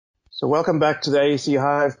So welcome back to the AEC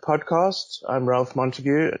Hive podcast. I'm Ralph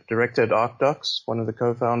Montague, Director at ArcDocs, one of the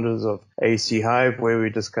co-founders of AEC Hive, where we're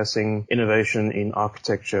discussing innovation in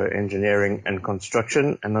architecture, engineering, and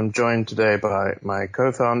construction. And I'm joined today by my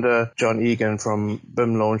co-founder, John Egan from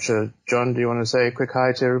BIM Launcher. John, do you want to say a quick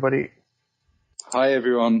hi to everybody? Hi,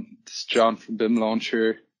 everyone. This is John from BIM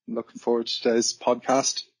Launcher. Looking forward to today's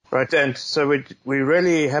podcast. Right, and so we're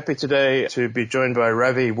really happy today to be joined by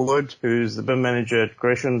Ravi Wood, who's the BIM Manager at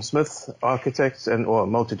Gresham Smith, architect or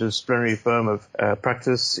multidisciplinary firm of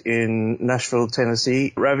practice in Nashville,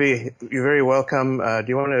 Tennessee. Ravi, you're very welcome. Do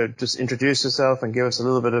you want to just introduce yourself and give us a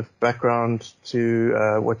little bit of background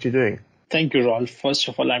to what you're doing? Thank you, Rolf. First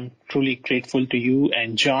of all, I'm truly grateful to you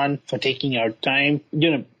and John for taking our time.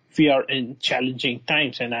 We are in challenging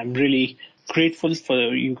times, and I'm really grateful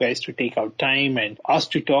for you guys to take our time and us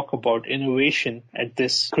to talk about innovation at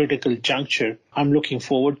this critical juncture. I'm looking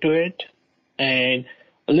forward to it. And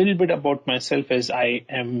a little bit about myself is I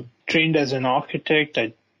am trained as an architect.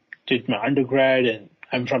 I did my undergrad and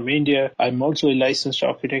I'm from India. I'm also a licensed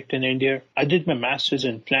architect in India. I did my master's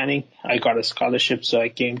in planning. I got a scholarship, so I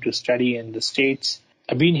came to study in the States.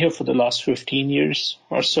 I've been here for the last 15 years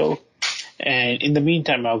or so. And in the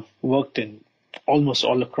meantime, I've worked in almost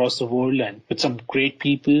all across the world and with some great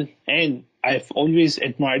people. And I've always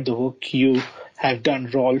admired the work you have done,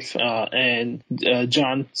 Rolf and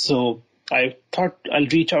John. So I thought I'll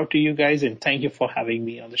reach out to you guys and thank you for having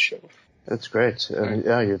me on the show. That's great.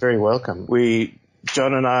 Yeah, you're very welcome.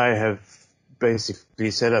 John and I have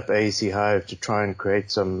basically set up AEC Hive to try and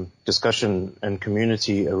create some discussion and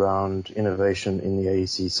community around innovation in the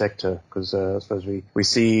AEC sector, because I suppose we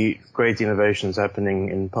see great innovations happening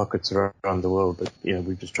in pockets around the world, but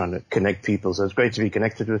we're just trying to connect people. So it's great to be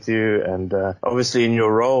connected with you, and obviously in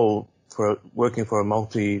your role for working for a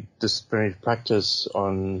multidisciplinary practice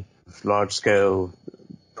on large scale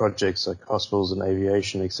projects like hospitals and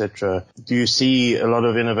aviation, etc. Do you see a lot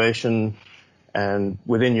of innovation and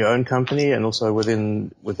within your own company and also within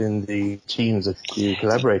the teams that you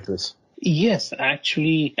collaborate with? Yes,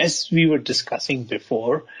 actually, as we were discussing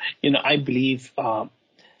before, I believe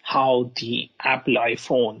how the Apple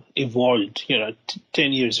iPhone evolved,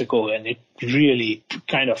 10 years ago, and it really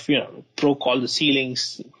kind of, broke all the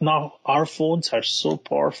ceilings. Now our phones are so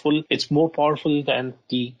powerful. It's more powerful than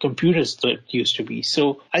the computers that used to be.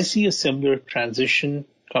 So I see a similar transition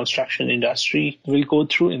construction industry will go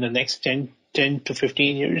through in the next 10 to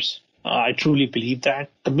 15 years. I truly believe that.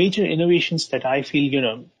 The major innovations that I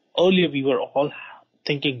feel, earlier we were all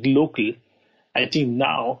thinking local. I think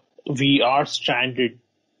now we are stranded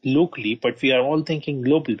locally, but we are all thinking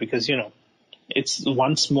global because, it's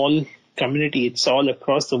one small community. It's all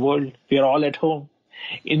across the world. We are all at home.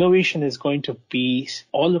 Innovation is going to be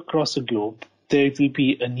all across the globe. There will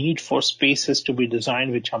be a need for spaces to be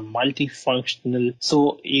designed which are multifunctional.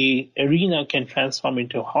 So a arena can transform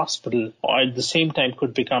into a hospital or at the same time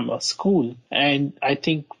could become a school. And I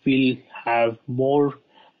think we'll have more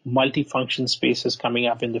multifunction spaces coming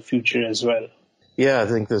up in the future as well. Yeah, I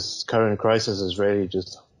think this current crisis has really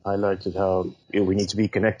just highlighted how we need to be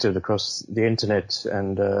connected across the internet,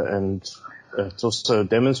 and it's also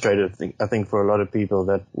demonstrated, I think, for a lot of people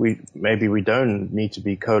that we don't need to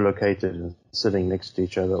be co-located and sitting next to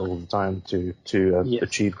each other all the time to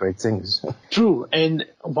achieve great things. True. And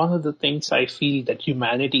one of the things I feel that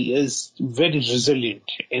humanity is very resilient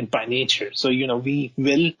by nature. So, we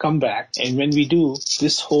will come back. And when we do,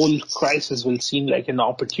 this whole crisis will seem like an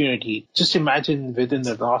opportunity. Just imagine within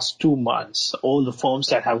the last 2 months, all the firms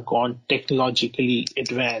that have gone technologically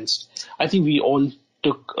advanced. I think we all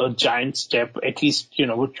took a giant step, at least,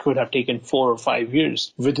 which could have taken 4 or 5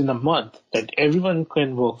 years within a month, that everyone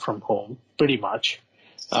can work from home pretty much.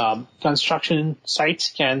 Construction sites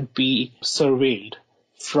can be surveilled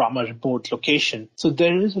from a remote location. So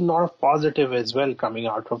there is a lot of positive as well coming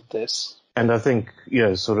out of this. And I think,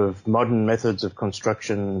 sort of modern methods of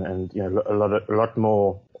construction and, a lot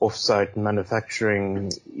more off-site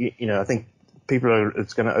manufacturing, I think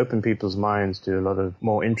it's going to open people's minds to a lot of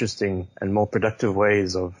more interesting and more productive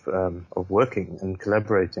ways of working and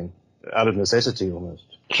collaborating out of necessity almost.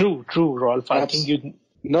 True, Rolf. I think you.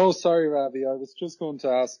 No, sorry, Ravi. I was just going to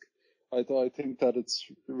ask. I think that it's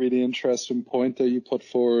a really interesting point that you put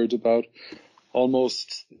forward about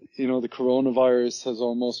almost, the coronavirus has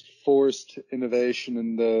almost forced innovation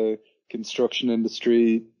in the construction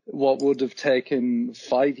industry what would have taken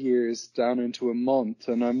 5 years down into a month.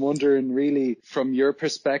 And I'm wondering, really, from your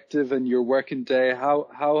perspective and your working day, how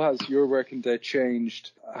has your working day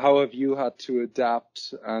changed? How have you had to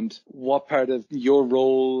adapt? And what part of your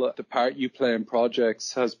role, the part you play in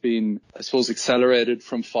projects, has been, I suppose, accelerated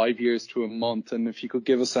from 5 years to a month? And if you could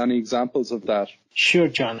give us any examples of that. Sure,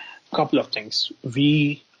 John. A couple of things.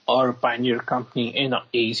 We are a pioneer company in the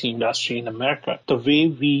AEC industry in America. The way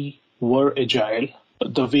we were agile,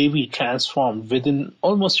 the way we transformed within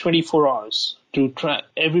almost 24 hours to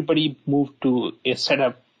everybody moved to a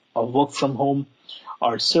setup of work from home.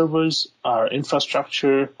 Our servers, our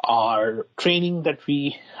infrastructure, our training that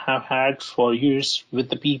we have had for years with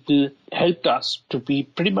the people helped us to be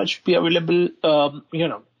pretty much be available,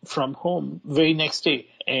 from home very next day.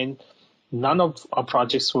 And none of our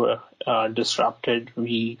projects were disrupted.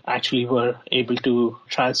 We actually were able to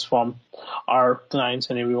transform. Our clients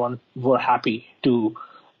and everyone were happy to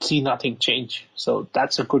see nothing change. So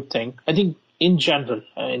that's a good thing. I think in general,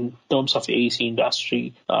 in terms of AEC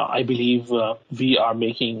industry, I believe we are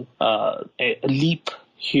making a leap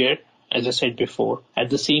here, as I said before. At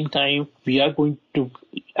the same time, we are going to,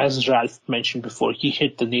 as Ralph mentioned before, he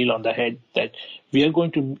hit the nail on the head, that we are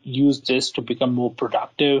going to use this to become more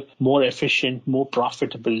productive, more efficient, more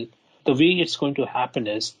profitable. The way it's going to happen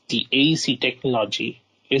is the AEC technology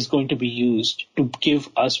is going to be used to give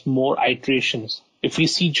us more iterations. If we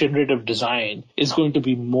see generative design, it's going to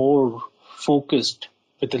be more focused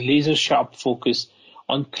with a laser sharp focus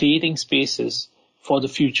on creating spaces for the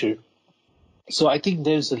future. So I think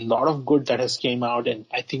there's a lot of good that has came out, and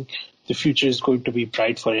I think the future is going to be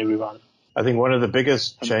bright for everyone. I think one of the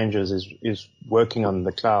biggest changes is working on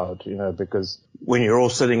the cloud, because when you're all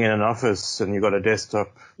sitting in an office and you've got a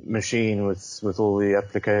desktop machine with all the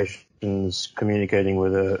applications communicating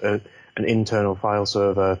with an internal file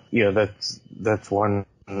server, that's one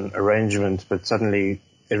arrangement, but suddenly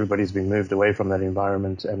everybody's been moved away from that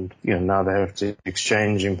environment, and now they have to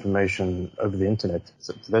exchange information over the internet.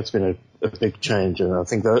 So that's been a big change, and I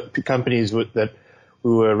think the companies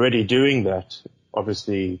who were already doing that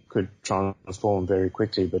obviously could transform very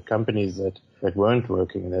quickly, but companies that weren't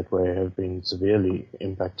working in that way have been severely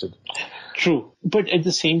impacted. True. But at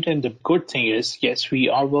the same time, the good thing is, yes, we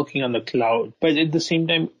are working on the cloud, but at the same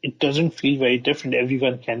time, it doesn't feel very different.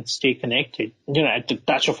 Everyone can stay connected, at the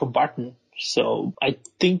touch of a button. So I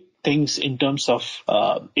think things in terms of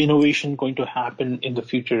innovation going to happen in the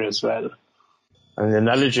future as well. And the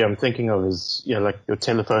analogy I'm thinking of is, like your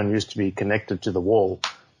telephone used to be connected to the wall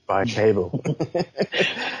by cable.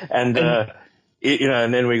 and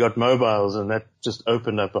then we got mobiles, and that just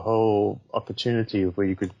opened up a whole opportunity where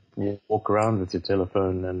you could walk around with your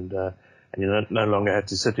telephone, and you no longer have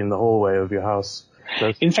to sit in the hallway of your house.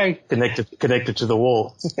 So in fact, connected to the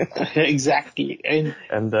wall. Exactly. And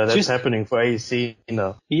that's happening for AEC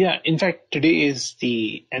now. Yeah. In fact, today is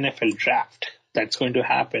the NFL draft that's going to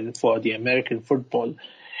happen for the American football.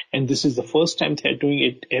 And this is the first time they're doing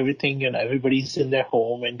it, everything, everybody's in their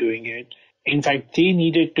home and doing it. In fact, they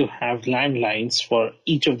needed to have landlines for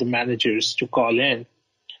each of the managers to call in.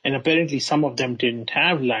 And apparently some of them didn't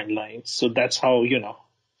have landlines. So that's how,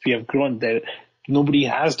 we have grown there. Nobody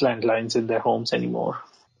has landlines in their homes anymore.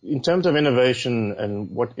 In terms of innovation and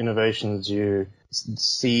what innovations you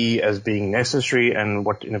see as being necessary and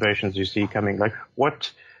what innovations you see coming, like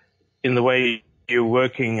what in the way you're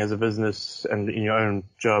working as a business and in your own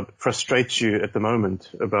job frustrates you at the moment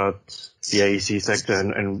about the AEC sector,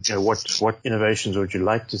 and what innovations would you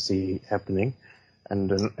like to see happening? And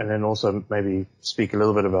then also maybe speak a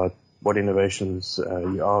little bit about what innovations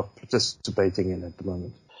you are participating in at the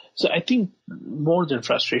moment. So I think more than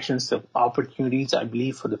frustrations, the opportunities I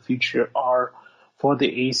believe for the future are for the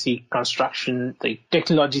AEC construction, the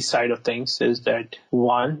technology side of things, is that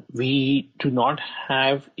one, we do not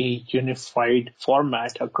have a unified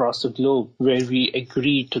format across the globe where we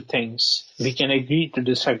agree to things. We can agree to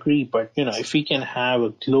disagree, but if we can have a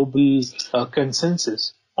global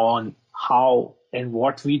consensus on how and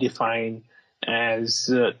what we define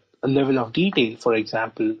as a level of detail, for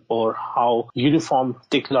example, or how uniform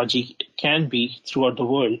technology can be throughout the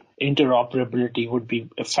world, interoperability would be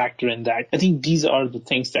a factor in that. I think these are the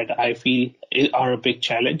things that I feel are a big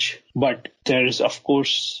challenge. But there is, of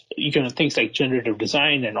course, things like generative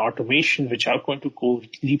design and automation, which are going to go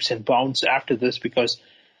leaps and bounds after this, because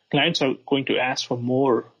clients are going to ask for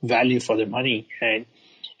more value for their money. And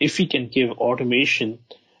if we can give automation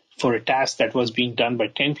for a task that was being done by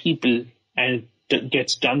 10 people and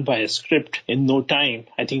gets done by a script in no time,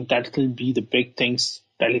 I think that will be the big things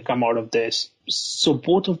that will come out of this. So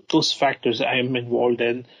both of those factors I am involved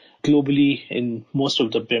in. globally in most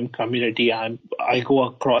of the BIM community. I go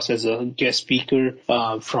across as a guest speaker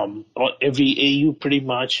from every AU pretty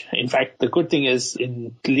much. In fact, the good thing is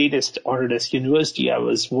in the latest Autodesk University, I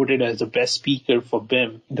was voted as the best speaker for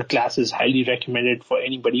BIM. The class is highly recommended for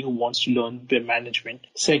anybody who wants to learn BIM management.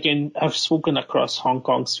 Second, I've spoken across Hong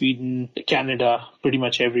Kong, Sweden, Canada, pretty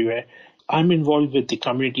much everywhere. I'm involved with the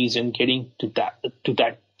communities and getting to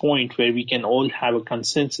that point where we can all have a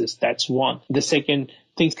consensus. That's one. The second,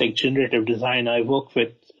 things like generative design. I work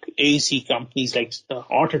with AEC companies like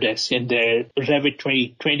Autodesk in their Revit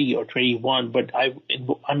 2020 or 21, but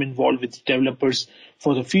I'm involved with developers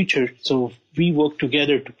for the future. So we work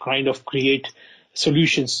together to kind of create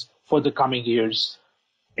solutions for the coming years.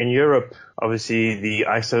 In Europe, obviously the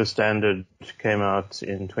ISO standard came out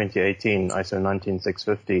in 2018, ISO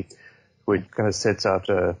 19650, which kind of sets out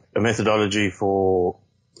a methodology for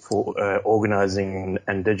organizing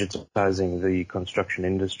and digitizing the construction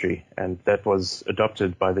industry. And that was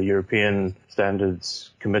adopted by the European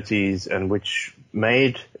standards committees, and which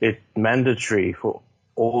made it mandatory for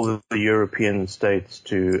all the European states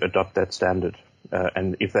to adopt that standard.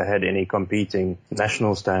 And if they had any competing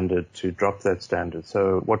national standard, to drop that standard.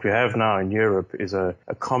 So what we have now in Europe is a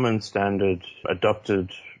common standard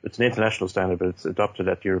adopted. It's an international standard, but it's adopted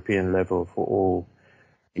at European level for all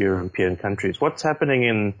European countries. What's happening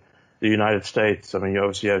in the United States? I mean, you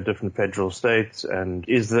obviously have different federal states, and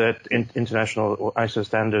is that international or ISO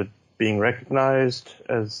standard being recognized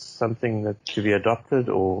as something that should be adopted,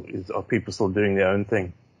 or are people still doing their own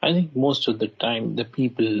thing? I think most of the time the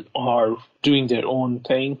people are doing their own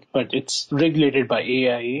thing, but it's regulated by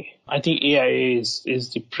AIA. I think AIA is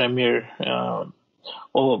the premier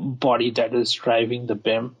body that is driving the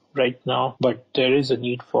BIM right now, but there is a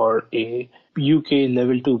need for a UK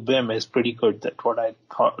level 2 BIM is pretty good.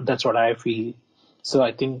 That's what I feel. So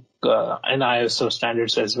I think, and ISO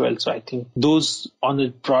standards as well. So I think those on a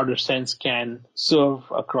broader sense can serve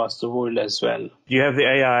across the world as well. You have the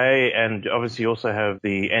AIA, and obviously you also have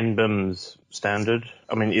the NBIMS standard.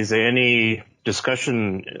 I mean, is there any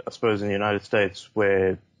discussion, I suppose, in the United States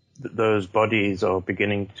where those bodies are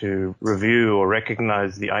beginning to review or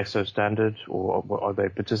recognize the ISO standard, or are they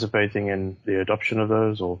participating in the adoption of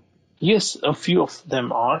those? Or yes, a few of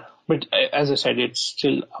them are. But as I said, it's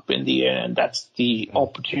still up in the air, and that's the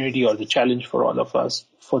opportunity or the challenge for all of us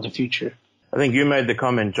for the future. I think you made the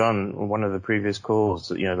comment, John, on one of the previous calls,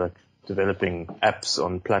 that, like developing apps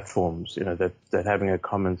on platforms, that having a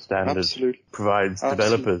common standard provides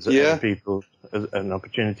developers and people an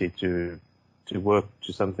opportunity to work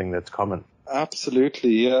to something that's common.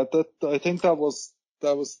 Absolutely, yeah. I think that was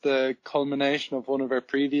the culmination of one of our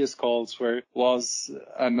previous calls, where it was,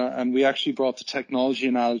 and we actually brought the technology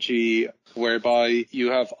analogy whereby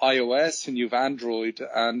you have iOS and you have Android,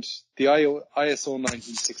 and the ISO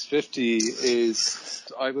 19650 is,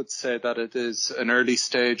 I would say that it is an early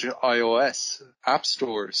stage iOS app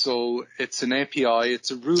store. So it's an API,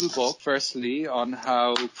 it's a rule book, firstly, on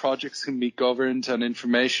how projects can be governed and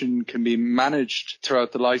information can be managed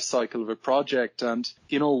throughout the life cycle of a project. And,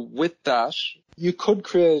 with that, you could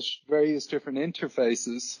create various different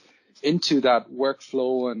interfaces into that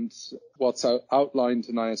workflow and what's outlined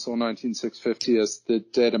in ISO 19650 as the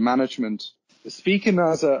data management. Speaking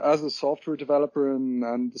as a software developer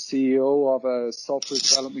and the CEO of a software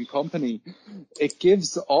development company, it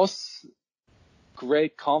gives us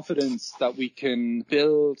great confidence that we can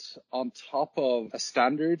build on top of a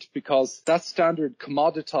standard, because that standard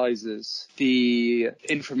commoditizes the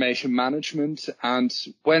information management. And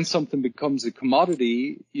when something becomes a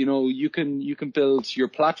commodity, you can build your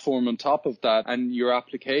platform on top of that and your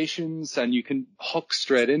applications, and you can hook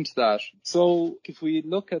straight into that. So if we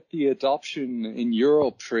look at the adoption in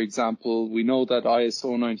Europe, for example, we know that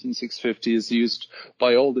ISO 19650 is used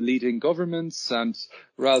by all the leading governments, and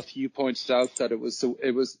Ralph, you pointed out that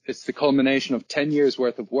it's the culmination of 10 years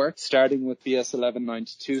worth of work, starting with BS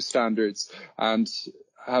 1192 standards and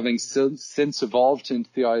having since evolved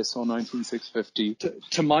into the ISO 19650.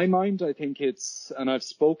 To my mind, I think it's, and I've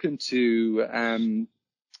spoken to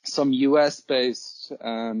some US-based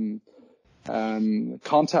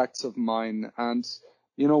contacts of mine, and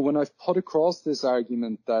when I've put across this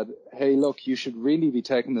argument that, hey, look, you should really be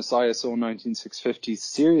taking this ISO 19650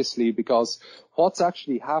 seriously, because what's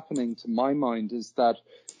actually happening, to my mind, is that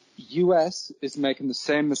US is making the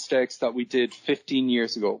same mistakes that we did 15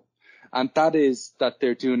 years ago. And that is that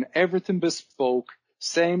they're doing everything bespoke,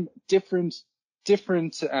 same, different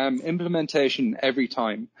implementation every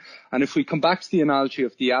time. And if we come back to the analogy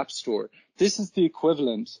of the App Store, this is the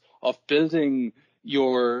equivalent of building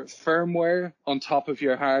your firmware on top of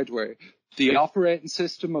your hardware. the operating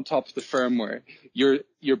system on top of the firmware,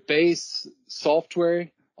 your base software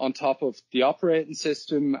on top of the operating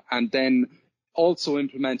system, and then also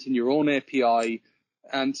implementing your own API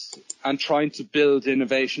and trying to build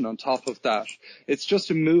innovation on top of that. It's just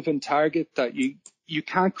a moving target that you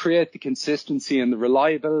can't create the consistency and the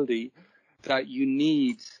reliability that you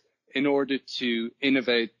need in order to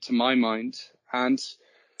innovate, to my mind. And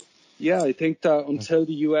yeah, I think that until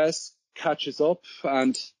the US catches up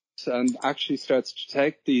and actually starts to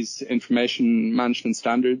take these information management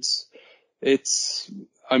standards,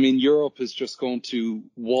 Europe is just going to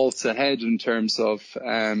waltz ahead in terms of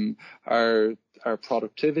our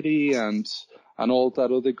productivity and all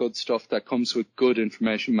that other good stuff that comes with good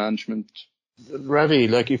information management. Ravi,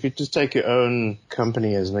 if you just take your own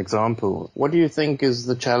company as an example, what do you think is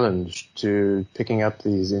the challenge to picking up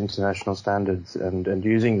these international standards and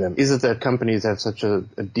using them? Is it that companies have such a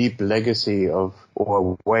deep legacy or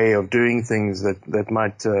a way of doing things that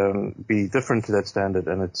might be different to that standard,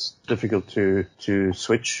 and it's difficult to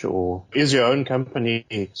switch? Or is your own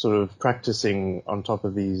company sort of practicing on top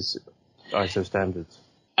of these ISO standards?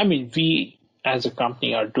 We as a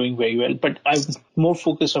company are doing very well, but I was more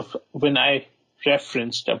focused of when I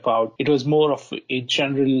referenced about, it was more of a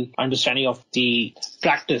general understanding of the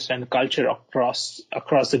practice and culture across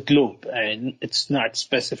the globe, and it's not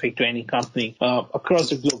specific to any company.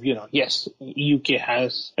 Across the globe, yes, UK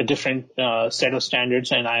has a different set of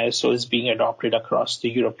standards, and ISO is being adopted across the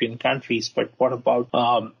European countries. But what about,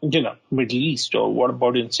 Middle East, or what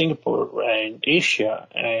about in Singapore and Asia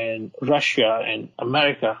and Russia and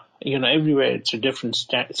America? Everywhere it's a different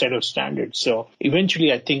set of standards. So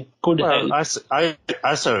eventually, I think could help.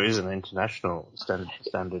 ISO is an international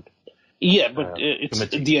standard. Yeah, but it's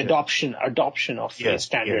the adoption of a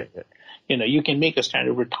standard. Yeah. You can make a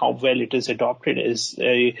standard, but how well it is adopted is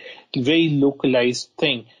a very localized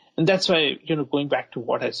thing. And that's why, going back to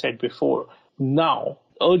what I said before,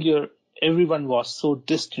 earlier, everyone was so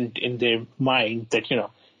distant in their mind that,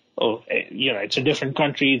 it's a different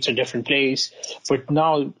country, it's a different place. But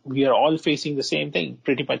now we are all facing the same thing.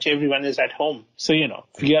 Pretty much everyone is at home. So,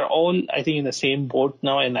 we are all, I think, in the same boat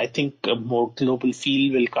now. And I think a more global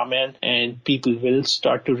feel will come in, and people will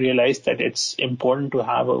start to realize that it's important to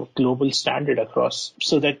have a global standard across,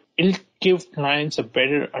 so that it'll give clients a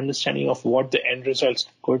better understanding of what the end results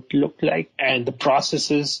could look like, and the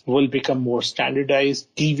processes will become more standardized.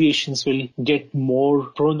 Deviations will get more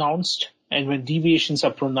pronounced. And when deviations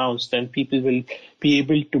are pronounced, then people will be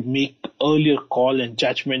able to make earlier call and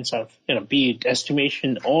judgments of, be it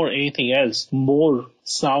estimation or anything else, more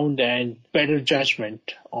sound and better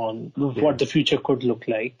judgment on what the future could look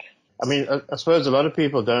like. I suppose a lot of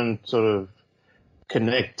people don't sort of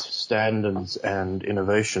connect standards and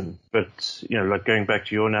innovation. But, going back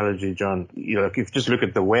to your analogy, John, if you just look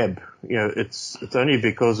at the web, it's only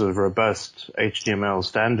because of robust HTML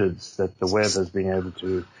standards that the web has been able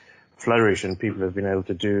to flourish, and people have been able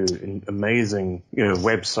to do amazing,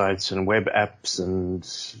 websites and web apps and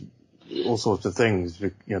all sorts of things,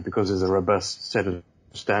 because there's a robust set of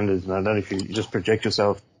standards. And I don't know if you just project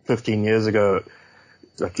yourself 15 years ago,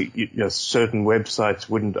 certain websites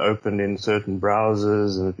wouldn't open in certain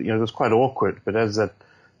browsers, and it was quite awkward. But as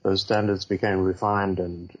those standards became refined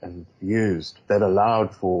and used, that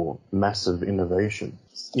allowed for massive innovation.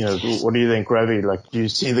 What do you think, Ravi? Do you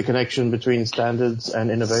see the connection between standards and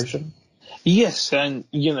innovation? Yes, and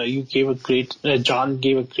you gave John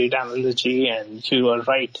gave a great analogy, and you are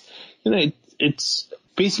right. It's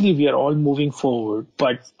basically we are all moving forward,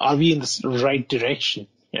 but are we in the right direction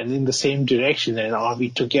and in the same direction, and are we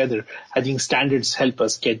together? I think standards help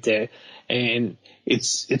us get there, and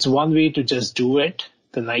it's one way to just do it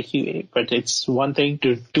the Nike way, but it's one thing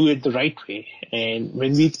to do it the right way. And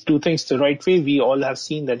when we do things the right way, we all have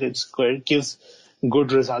seen that it gives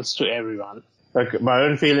good results to everyone. My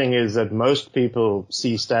own feeling is that most people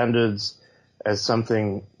see standards as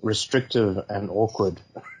something restrictive and awkward.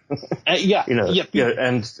 And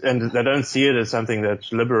they don't see it as something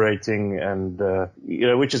that's liberating and,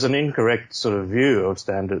 which is an incorrect sort of view of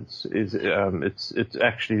standards. It's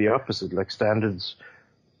actually the opposite. Standards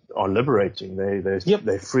are liberating.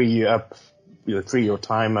 They free you up, free your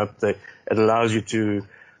time up. It allows you to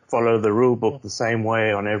follow the rule book the same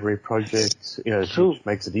way on every project. It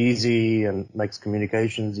makes it easy and makes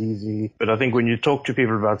communications easy. But I think when you talk to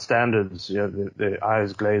people about standards, their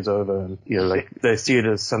eyes glaze over, and they see it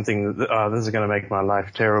as something that, this is going to make my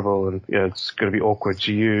life terrible, and it's going to be awkward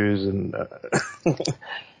to use. And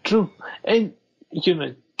True. And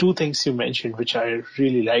two things you mentioned which I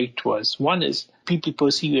really liked was, one is people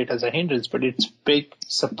perceive it as a hindrance, but it's big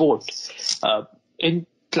support. In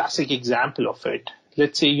classic example of it,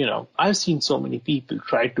 let's say, I've seen so many people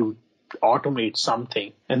try to automate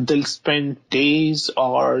something and they'll spend days,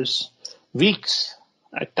 hours, weeks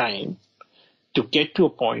at time to get to a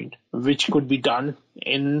point which could be done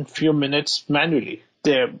in few minutes manually.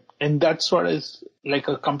 And that's what is like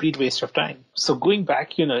a complete waste of time. So going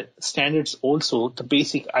back, standards also, the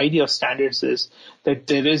basic idea of standards is that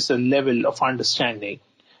there is a level of understanding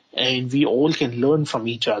and we all can learn from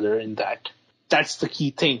each other in that. That's the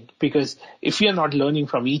key thing, because if we are not learning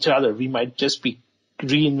from each other, we might just be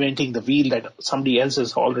reinventing the wheel that somebody else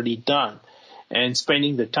has already done and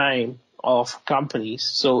spending the time of companies.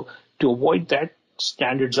 So to avoid that,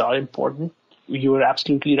 standards are important. You are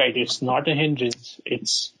absolutely right. It's not a hindrance.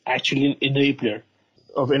 It's actually an enabler.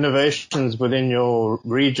 Of innovations within your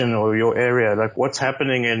region or your area, like what's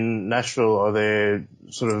happening in Nashville? Are there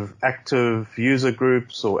sort of active user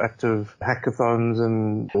groups or active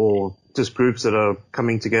hackathons or just groups that are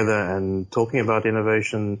coming together and talking about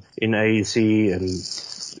innovation in AEC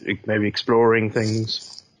and maybe exploring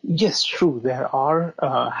things? Yes, true. There are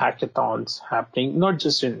hackathons happening, not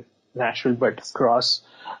just in Nashville, but across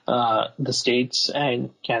the States and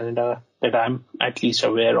Canada that I'm at least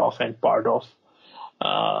aware of and part of.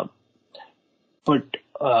 But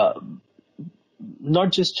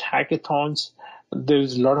not just hackathons,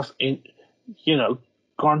 there's a lot of,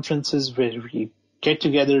 conferences where we get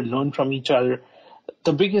together, learn from each other.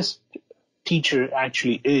 The biggest teacher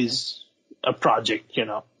actually is a project,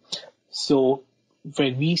 So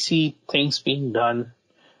when we see things being done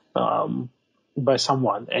by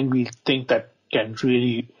someone and we think that can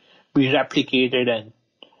really be replicated and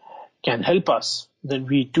can help us, then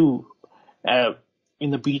we do in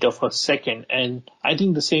the beat of a second. And I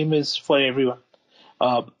think the same is for everyone.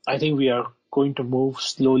 I think we are going to move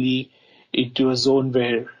slowly into a zone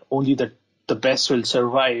where only the best will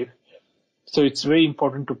survive. So it's very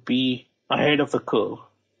important to be ahead of the curve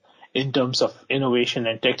in terms of innovation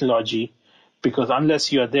and technology, because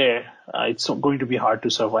unless you're there, it's going to be hard to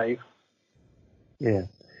survive. Yeah.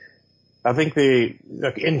 I think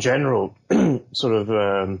in general, sort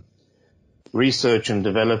of, research and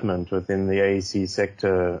development within the AEC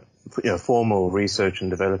sector, formal research and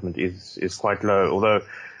development is quite low. Although,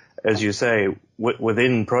 as you say,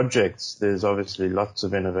 within projects, there's obviously lots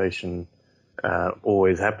of innovation,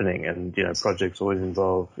 always happening. And, projects always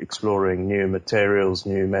involve exploring new materials,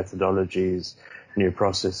 new methodologies, new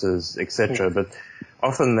processes, etc. But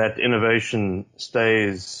often that innovation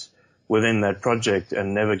stays within that project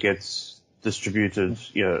and never gets distributed,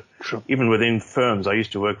 Sure. Even within firms. I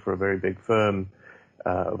used to work for a very big firm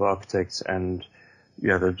of architects, and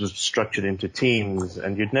they're just structured into teams,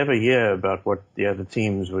 and you'd never hear about what the other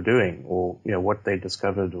teams were doing, or what they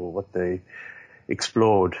discovered or what they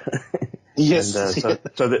explored. Yes. And,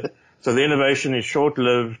 so the innovation is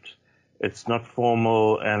short-lived. It's not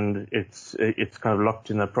formal, and it's kind of locked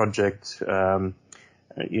in a project.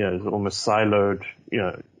 It's almost siloed.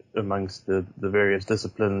 Amongst the various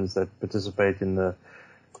disciplines that participate in the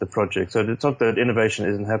project. So it's not that innovation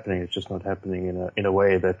isn't happening, it's just not happening in a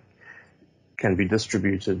way that can be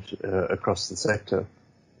distributed across the sector.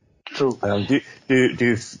 True. What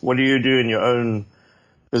do you do in your own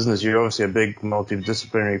business? You're obviously a big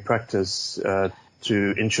multidisciplinary practice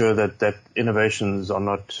to ensure that innovations are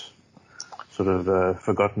not sort of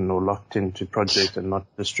forgotten or locked into project and not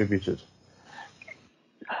distributed.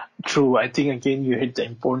 True. I think, again, you hit the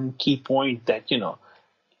important key point that,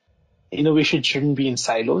 innovation shouldn't be in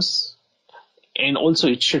silos, and also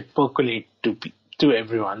it should percolate to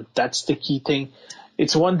everyone. That's the key thing.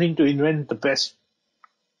 It's one thing to invent the best,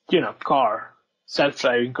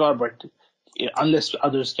 self-driving car, but unless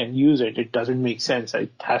others can use it, it doesn't make sense.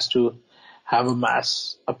 It has to have a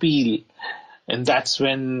mass appeal, and that's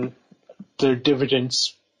when the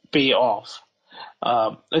dividends pay off.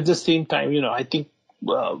 At the same time, I think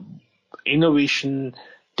innovation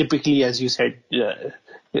typically, as you said,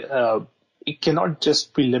 it cannot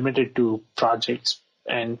just be limited to projects.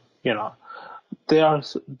 And,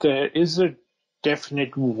 there is a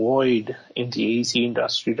definite void in the AEC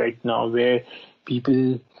industry right now where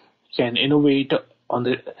people can innovate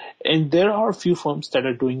and there are a few firms that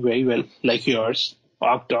are doing very well, like yours,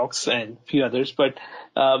 ArcDocs and a few others. But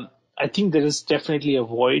I think there is definitely a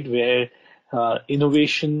void where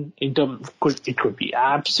innovation it could be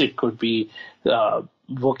apps, it could be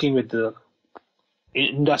working with the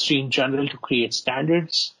industry in general to create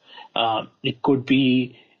standards. It could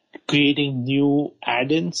be creating new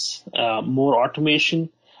add-ins, more automation.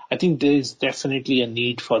 I think there is definitely a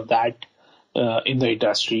need for that in the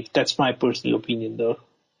industry. That's my personal opinion, though.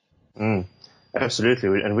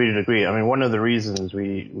 Absolutely, and we would agree. I mean, one of the reasons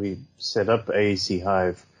we set up AEC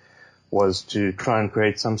Hive was to try and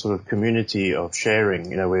create some sort of community of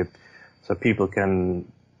sharing, where so people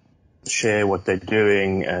can share what they're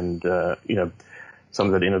doing, and some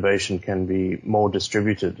of that innovation can be more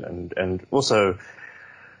distributed and also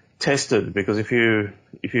tested, because if you're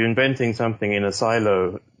inventing something in a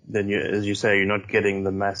silo, then as you say, you're not getting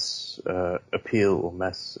the mass appeal or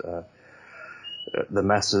the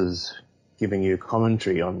masses giving you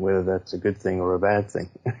commentary on whether that's a good thing or a bad thing.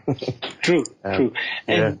 True.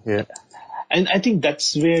 And, yeah. And I think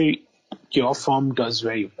that's where your firm does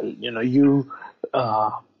very well. You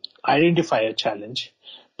identify a challenge,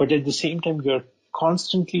 but at the same time, you're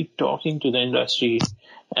constantly talking to the industry,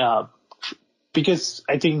 because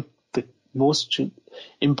I think the most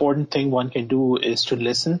important thing one can do is to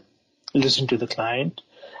listen to the client.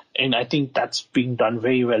 And I think that's being done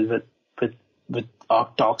very well with our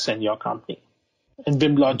talks and your company. And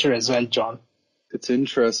BIM Launcher as well, John. It's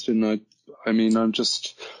interesting. I mean, I'm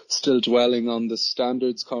just still dwelling on the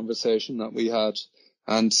standards conversation that we had.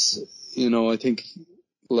 And, I think,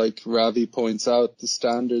 like Ravi points out, the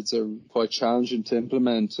standards are quite challenging to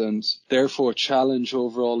implement and therefore challenge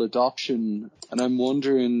overall adoption. And I'm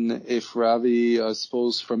wondering if, Ravi, I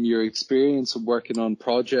suppose from your experience of working on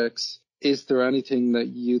projects, is there anything that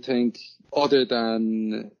you think, other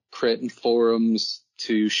than creating forums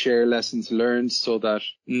to share lessons learned so that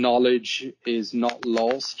knowledge is not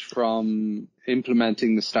lost from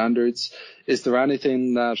implementing the standards, is there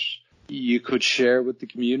anything that you could share with the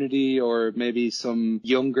community, or maybe some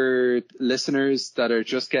younger listeners that are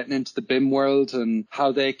just getting into the BIM world, and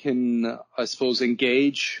how they can, I suppose,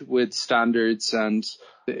 engage with standards, and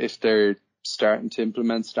if they're starting to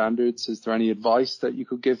implement standards, is there any advice that you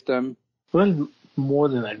could give them? Well, more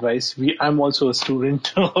than advice, I'm also a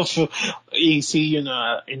student of AC,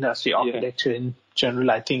 industry architecture in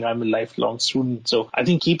general. I think I'm a lifelong student. So I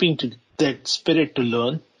think keeping to that spirit to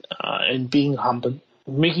learn and being humble,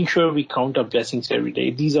 making sure we count our blessings every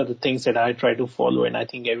day. These are the things that I try to follow, and I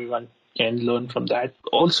think everyone can learn from that.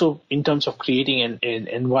 Also, in terms of creating an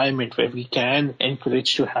environment where we can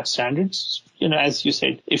encourage to have standards, as you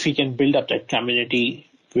said, if we can build up that community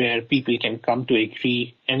where people can come to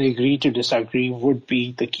agree and agree to disagree would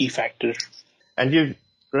be the key factor. And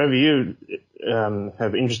Ravi, you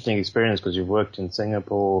have interesting experience because you've worked in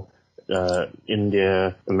Singapore,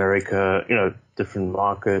 India, America, different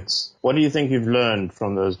markets. What do you think you've learned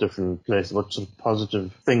from those different places? What sort of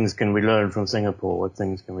positive things can we learn from Singapore? What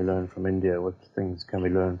things can we learn from India? What things can we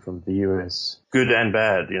learn from the US? Good and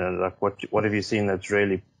bad, like what have you seen that's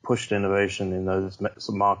really pushed innovation in those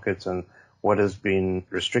markets, and what has been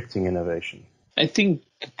restricting innovation? I think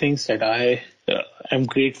the things that I am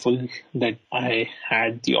grateful that I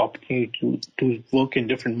had the opportunity to work in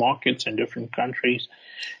different markets and different countries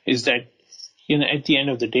is that, at the end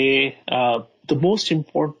of the day, the most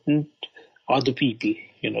important are the people,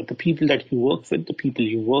 the people that you work with, the people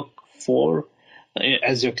you work for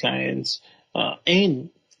as your clients, and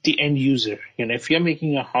the end user. If you're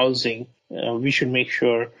making a housing, we should make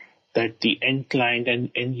sure that the end client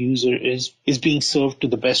and end user is being served to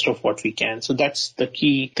the best of what we can. So that's the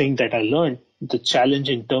key thing that I learned. The challenge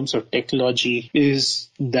in terms of technology is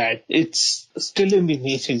that it's still in the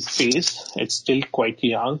nascent phase. It's still quite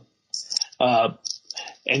young.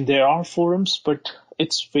 And there are forums, but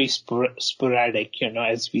it's very sporadic,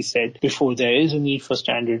 as we said before. There is a need for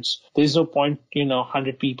standards. There's no point,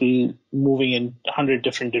 100 people moving in 100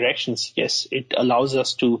 different directions. Yes, it allows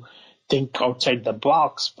us to think outside the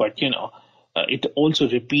box, but it also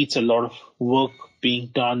repeats a lot of work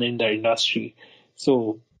being done in the industry.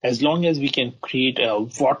 So as long as we can create a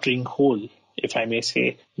watering hole, if I may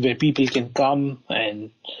say, where people can come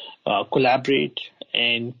and collaborate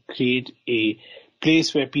and create a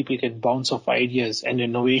place where people can bounce off ideas and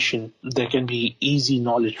innovation, there can be easy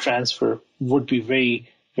knowledge transfer, would be very,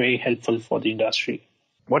 very helpful for the industry.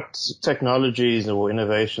 What technologies or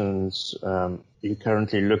innovations are you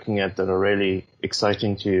currently looking at that are really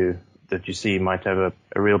exciting to you, that you see might have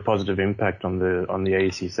a real positive impact on the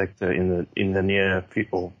AEC sector in the near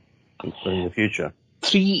future, in the future?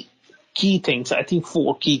 3 key things, I think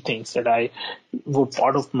 4 key things that I were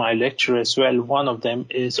part of my lecture as well. One of them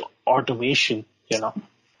is automation.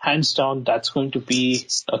 Hands down, that's going to be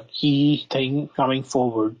a key thing coming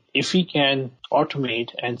forward. If we can automate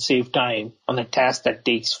and save time on a task that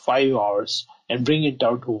takes 5 hours and bring it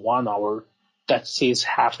down to 1 hour, that saves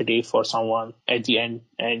half a day for someone at the end.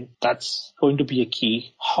 And that's going to be a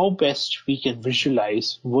key. How best we can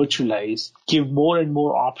visualize, virtualize, give more and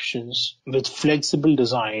more options with flexible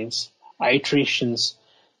designs, iterations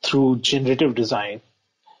through generative design.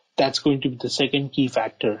 That's going to be the second key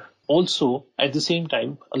factor. also, at the same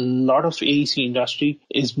time, a lot of AEC industry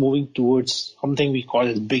is moving towards something we call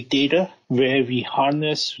as big data, where we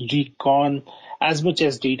harness, recon as much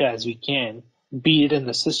as data as we can, be it in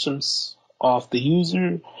the systems of the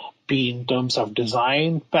user, be in terms of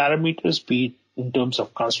design parameters, be it in terms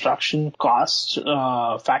of construction cost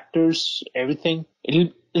factors, everything.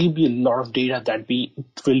 It'll be a lot of data that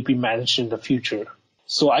will be managed in the future.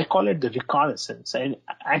 So I call it the reconnaissance. And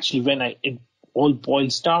actually, when it all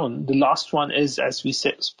boils down, the last one is, as we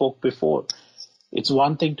spoke before, it's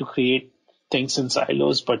one thing to create things in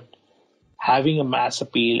silos, but having a mass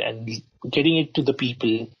appeal and getting it to the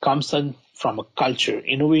people comes in from a culture.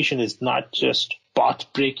 Innovation is not just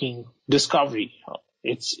path-breaking discovery.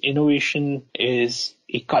 Its innovation is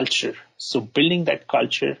a culture. So building that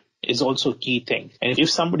culture is also a key thing. And if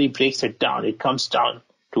somebody breaks it down, it comes down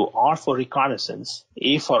to R for reconnaissance,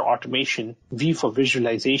 A for automation, V for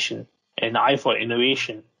visualization, and I for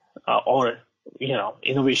innovation, or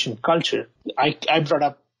innovation culture. I brought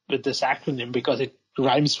up with this acronym because it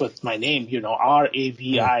rhymes with my name,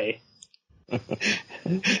 RAVI.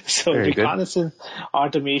 So Very reconnaissance,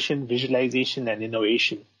 automation, visualization, and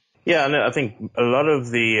innovation. Yeah, no, I think a lot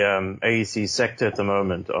of the AEC sector at the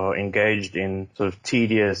moment are engaged in sort of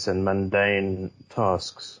tedious and mundane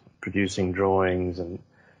tasks, producing drawings and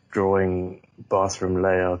drawing bathroom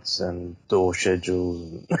layouts and door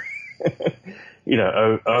schedules,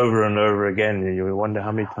 over and over again. And you wonder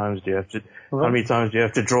how many times do you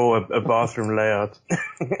have to draw a bathroom layout?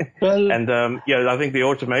 Well, and I think the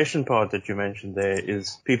automation part that you mentioned there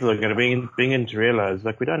is people are going to begin to realize,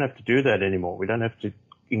 like, we don't have to do that anymore. We don't have to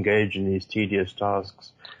engage in these tedious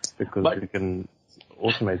tasks because we can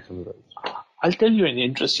automate some of those. I'll tell you an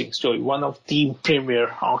interesting story. One of the premier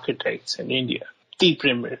architects in India,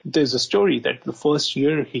 there's a story that the first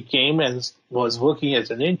year he came and was working as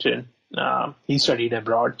an intern, he studied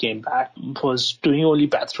abroad, came back, was doing only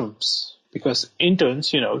bathrooms. Because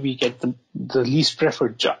interns, we get the least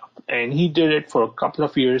preferred job. And he did it for a couple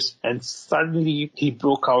of years, and suddenly he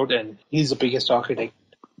broke out, and he's the biggest architect.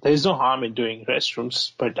 There's no harm in doing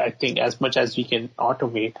restrooms, but I think as much as we can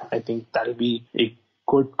automate, I think that'll be a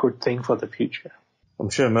good thing for the future. I'm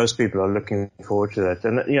sure most people are looking forward to that.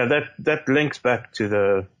 And, that links back to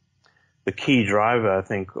the key driver, I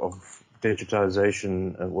think, of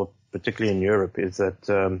digitization, particularly in Europe, is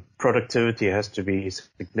that productivity has to be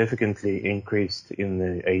significantly increased in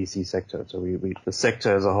the AEC sector. So the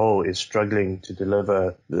sector as a whole is struggling to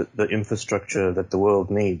deliver the infrastructure that the world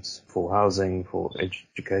needs for housing, for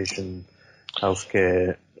education,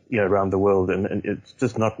 healthcare, around the world. And it's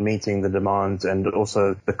just not meeting the demands. And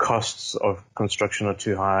also the costs of construction are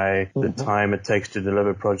too high. Mm-hmm. The time it takes to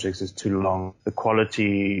deliver projects is too long. The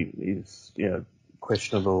quality is,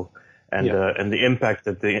 questionable. And the impact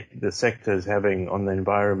that the sector is having on the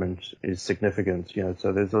environment is significant.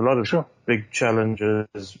 So there's a lot of big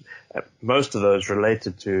challenges, most of those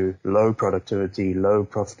related to low productivity, low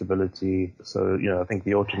profitability. So, I think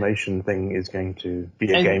the automation thing is going to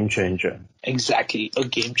be a game changer. Exactly, a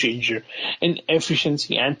game changer. And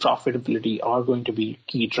efficiency and profitability are going to be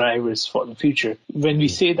key drivers for the future. When we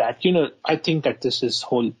say that, I think that this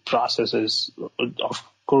whole process of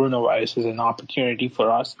coronavirus is an opportunity for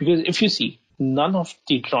us, because if you see, none of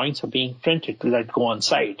the drawings are being printed that go on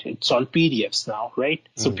site. It's all PDFs now, right?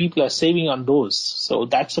 So people are saving on those. So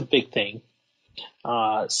that's a big thing.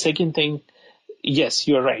 Second thing, yes,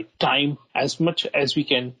 you're right. Time, as much as we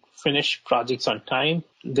can finish projects on time,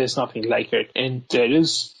 there's nothing like it. And there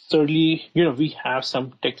is certainly, we have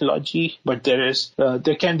some technology, but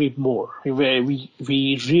there can be more, where we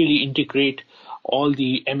really integrate all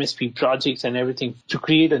the MSP projects and everything to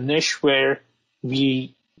create a niche where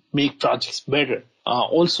we make projects better.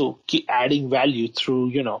 Also keep adding value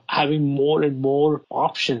through, having more and more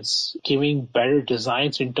options, giving better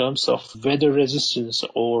designs in terms of weather resistance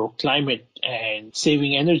or climate and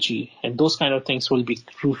saving energy. And those kind of things will be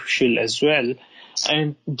crucial as well.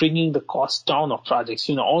 And bringing the cost down of projects,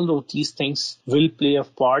 all of these things will play a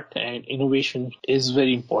part, and innovation is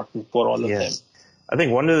very important for all of them. I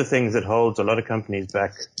think one of the things that holds a lot of companies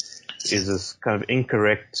back is this kind of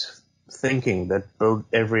incorrect thinking that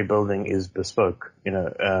every building is bespoke,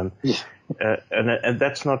 and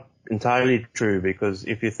that's not entirely true, because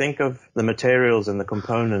if you think of the materials and the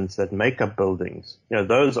components that make up buildings,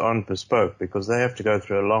 those aren't bespoke because they have to go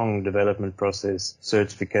through a long development process,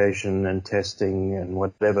 certification and testing and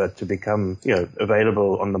whatever to become,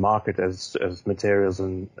 available on the market as materials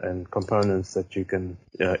and components that you can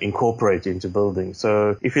incorporate into buildings.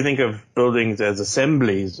 So if you think of buildings as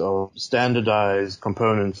assemblies of standardized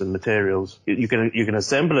components and materials, you can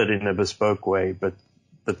assemble it in a bespoke way, but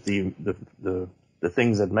the the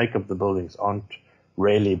things that make up the buildings aren't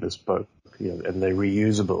really bespoke, and they're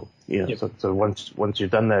reusable. Yep. So once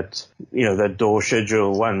you've done that, that door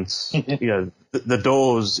schedule once, the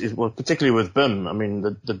doors, particularly with BIM, I mean,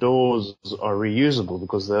 the doors are reusable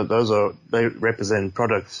because they represent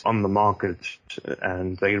products on the market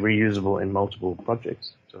and they're reusable in multiple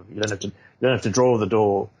projects. So you don't have to draw the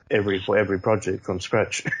door for every project from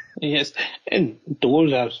scratch. Yes, and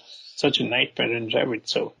doors are such a nightmare in Revit.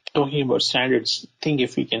 So talking about standards, I think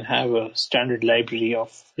if we can have a standard library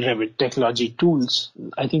of Revit technology tools,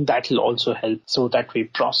 I think that will also help. So that way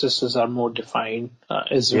processes are more defined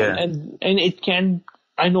as well. And it can,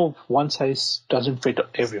 I know one size doesn't fit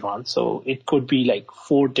everyone. So it could be like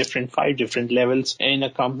 5 different levels,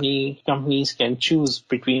 and companies can choose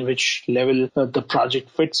between which level the project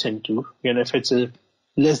fits into. If it's a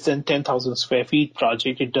less than 10,000 square feet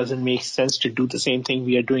project, it doesn't make sense to do the same thing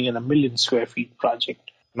we are doing in a 1 million square feet project.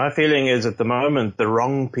 My feeling is at the moment the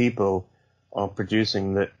wrong people are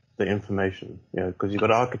producing the information, because you've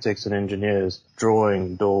got architects and engineers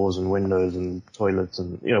drawing doors and windows and toilets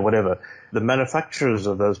and, whatever. The manufacturers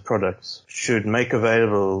of those products should make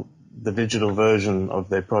available the digital version of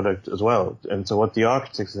their product as well. And so what the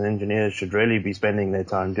architects and engineers should really be spending their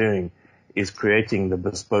time doing is creating the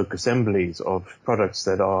bespoke assemblies of products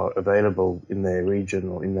that are available in their region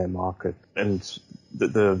or in their market. And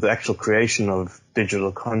the actual creation of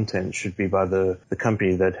digital content should be by the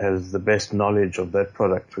company that has the best knowledge of that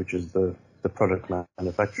product, which is the product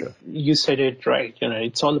manufacturer. You said it right.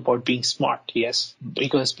 It's all about being smart, yes.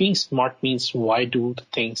 Because being smart means why do the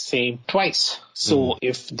thing same twice? So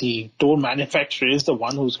if the door manufacturer is the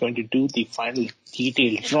one who's going to do the final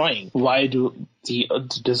detailed drawing, why do the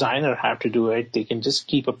designer have to do it? They can just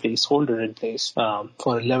keep a placeholder in place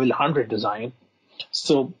for a level 100 design.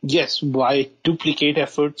 So yes, why duplicate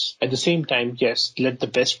efforts? At the same time, yes, let the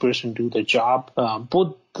best person do the job.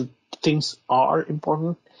 Both the things are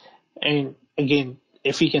important. And again,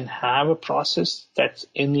 if we can have a process that's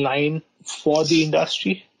in line for the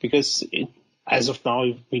industry, because as of now,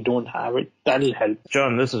 we don't have it, that'll help.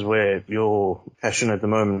 John, this is where your passion at the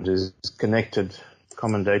moment is connected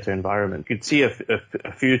common data environment. You'd see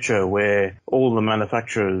a future where all the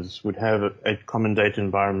manufacturers would have a common data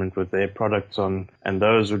environment with their products on, and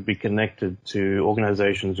those would be connected to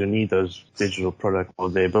organizations who need those digital products for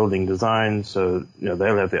their building design. So,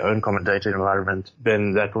 they'll have their own common data environment.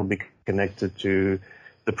 Then that will be connected to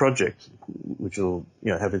the project, which will,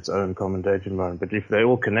 have its own common data environment. But if they're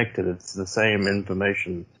all connected, it's the same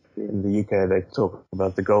information. In the UK, they talk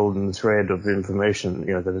about the golden thread of information,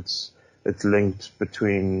 that it's linked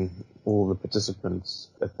between all the participants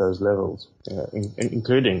at those levels,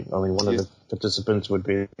 including, one of the participants would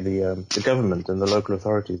be the government and the local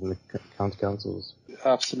authorities and the county councils.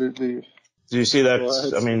 Absolutely. Do you see that?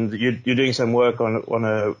 You're doing some work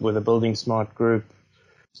with a building smart group.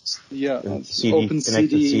 Yeah, open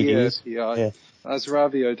CDE. Yeah. As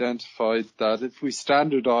Ravi identified, that if we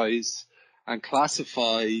standardize and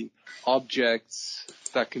classify objects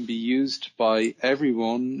that can be used by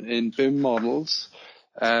everyone in BIM models,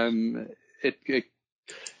 it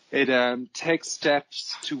takes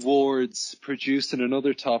steps towards producing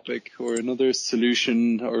another topic or another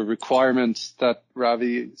solution or requirement that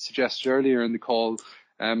Ravi suggested earlier in the call,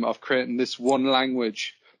 of creating this one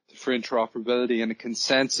language for interoperability and a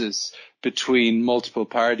consensus between multiple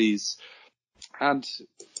parties. And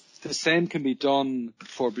the same can be done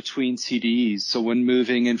between CDEs. So when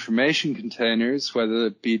moving information containers, whether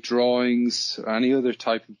it be drawings, or any other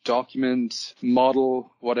type of document,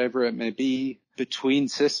 model, whatever it may be, between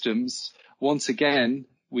systems, once again,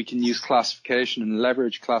 we can use classification and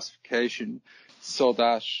leverage classification so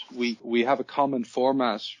that we have a common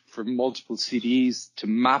format for multiple CDEs to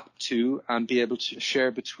map to and be able to share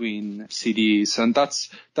between CDEs. And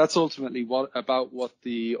that's ultimately what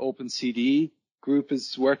the Open CDE group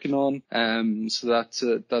is working on. So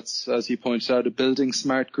that's, as you pointed out, a building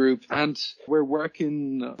smart group. And we're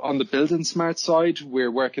working on the building smart side. We're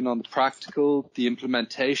working on the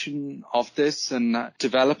implementation of this and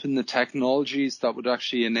developing the technologies that would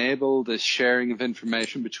actually enable the sharing of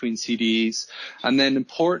information between CDEs. And then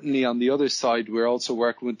importantly, on the other side, we're also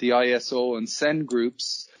working with the ISO and SEN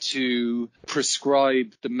groups to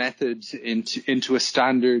prescribe the method into a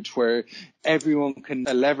standard where everyone can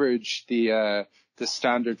leverage the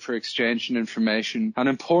standard for exchanging information. And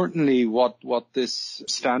importantly, what this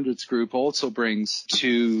standards group also brings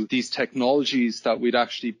to these technologies that we'd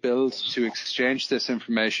actually build to exchange this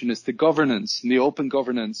information is the governance and the open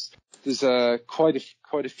governance. There's quite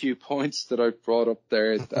a few points that I've brought up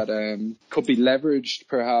there that could be leveraged,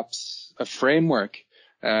 perhaps a framework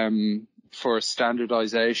for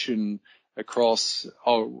standardization across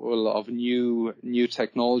of new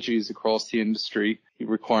technologies across the industry,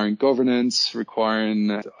 requiring governance,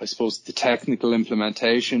 requiring, I suppose, the technical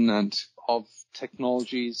implementation and of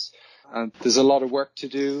technologies. And there's a lot of work to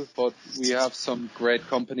do, but we have some great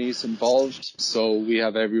companies involved. So we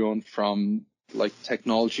have everyone from like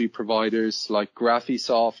technology providers like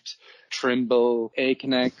Graphisoft, Trimble,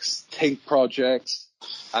 Aconex, Think Projects.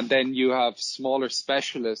 And then you have smaller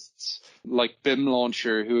specialists like BIM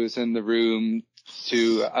Launcher, who is in the room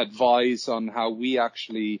to advise on how we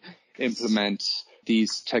actually implement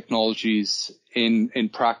these technologies in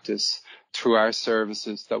practice through our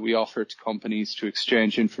services that we offer to companies to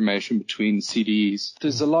exchange information between CDEs.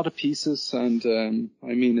 There's a lot of pieces, and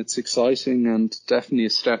I mean, it's exciting and definitely a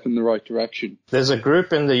step in the right direction. There's a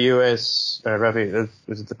group in the US, Ravi,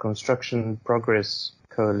 is it the Construction Progress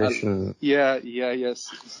Coalition?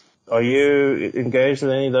 Yes. Are you engaged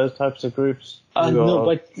with any of those types of groups? No,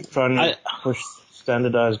 but trying to push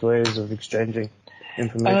standardized ways of exchanging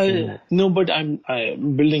information? No, but I'm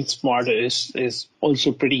Building Smart is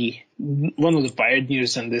also pretty one of the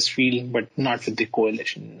pioneers in this field, but not with the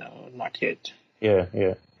coalition, not yet. Yeah.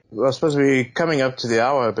 Well, I suppose we're coming up to the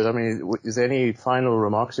hour, but I mean, is there any final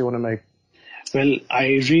remarks you want to make? Well,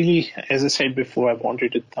 I really, as I said before, I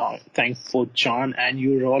wanted to thank both John and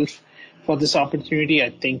you, Rolf, for this opportunity. I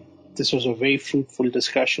think this was a very fruitful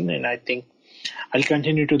discussion, and I think I'll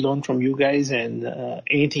continue to learn from you guys, and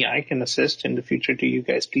anything I can assist in the future to you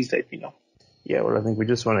guys, please let me know. Yeah, well, I think we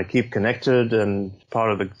just want to keep connected and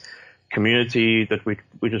part of the community that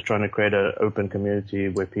we're just trying to create an open community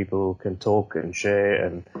where people can talk and share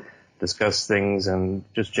and discuss things and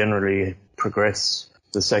just generally progress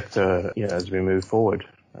the sector, as we move forward.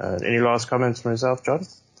 Any last comments from yourself, John?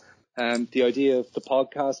 The idea of the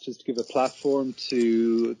podcast is to give a platform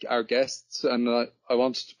to our guests, and I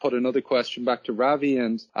wanted to put another question back to Ravi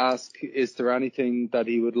and ask, is there anything that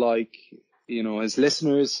he would like, his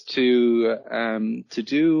listeners to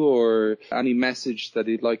do, or any message that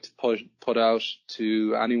he'd like to put out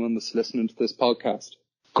to anyone that's listening to this podcast?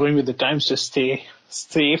 Going with the times, just stay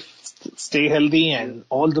safe, stay healthy, and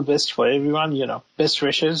all the best for everyone, best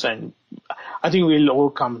wishes, and I think we'll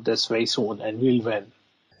overcome this very soon and we'll win.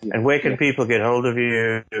 And where can people get hold of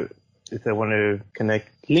you if they want to connect?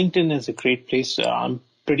 LinkedIn is a great place. I'm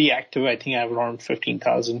pretty active. I think I have around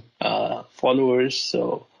 15,000 followers.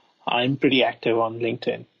 So I'm pretty active on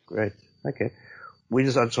LinkedIn. Great. Okay. I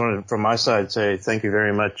just wanted, from my side, say thank you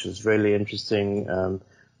very much. It's really interesting.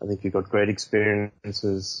 I think you've got great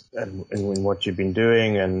experiences in what you've been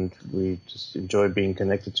doing, and we just enjoy being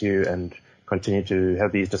connected to you and continue to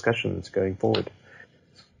have these discussions going forward.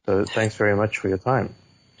 So thanks very much for your time.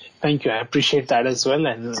 Thank you. I appreciate that as well.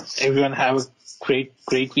 And everyone have a great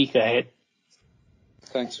week ahead.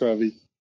 Thanks, Ravi.